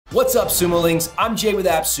What's up, Sumolings? I'm Jay with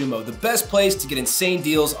AppSumo, the best place to get insane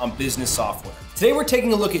deals on business software. Today we're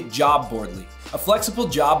taking a look at Jobboardly, a flexible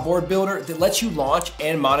job board builder that lets you launch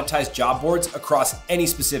and monetize job boards across any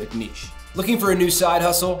specific niche. Looking for a new side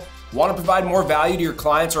hustle? Want to provide more value to your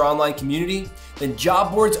clients or online community? Then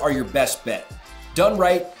job boards are your best bet. Done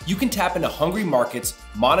right, you can tap into hungry markets,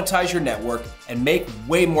 monetize your network, and make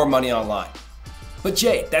way more money online. But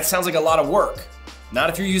Jay, that sounds like a lot of work. Not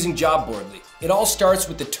if you're using Jobboardly. It all starts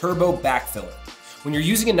with the Turbo Backfiller. When you're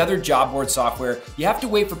using another job board software, you have to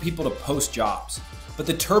wait for people to post jobs. But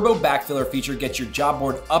the Turbo Backfiller feature gets your job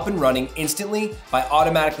board up and running instantly by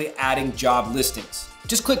automatically adding job listings.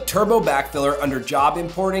 Just click Turbo Backfiller under Job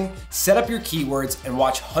Importing, set up your keywords, and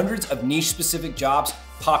watch hundreds of niche-specific jobs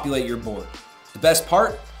populate your board. The best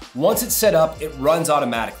part? Once it's set up, it runs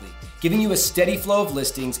automatically, giving you a steady flow of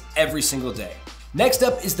listings every single day. Next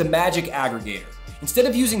up is the Magic Aggregator. Instead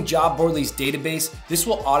of using Jobboardly's database, this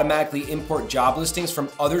will automatically import job listings from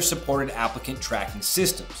other supported applicant tracking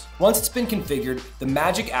systems. Once it's been configured, the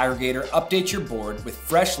Magic Aggregator updates your board with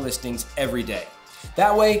fresh listings every day.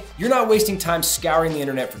 That way, you're not wasting time scouring the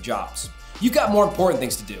internet for jobs. You've got more important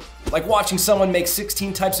things to do, like watching someone make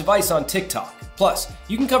 16 types of ice on TikTok. Plus,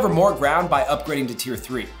 you can cover more ground by upgrading to Tier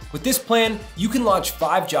 3. With this plan, you can launch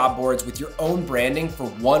 5 job boards with your own branding for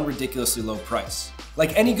one ridiculously low price.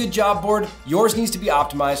 Like any good job board, yours needs to be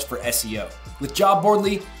optimized for SEO. With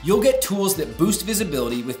Jobboardly, you'll get tools that boost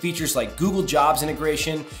visibility with features like Google Jobs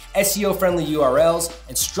integration, SEO-friendly URLs,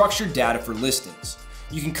 and structured data for listings.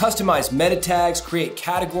 You can customize meta tags, create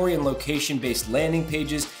category and location-based landing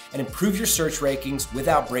pages, and improve your search rankings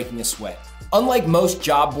without breaking a sweat. Unlike most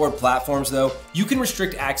job board platforms though, you can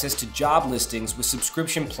restrict access to job listings with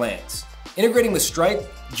subscription plans. Integrating with Stripe,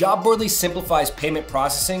 Jobboardly simplifies payment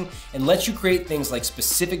processing and lets you create things like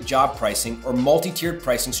specific job pricing or multi-tiered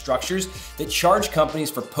pricing structures that charge companies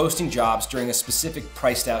for posting jobs during a specific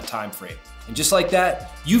priced out time frame. And just like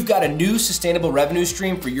that, you've got a new sustainable revenue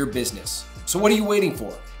stream for your business. So what are you waiting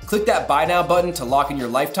for? Click that Buy Now button to lock in your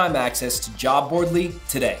lifetime access to Jobboardly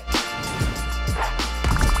today.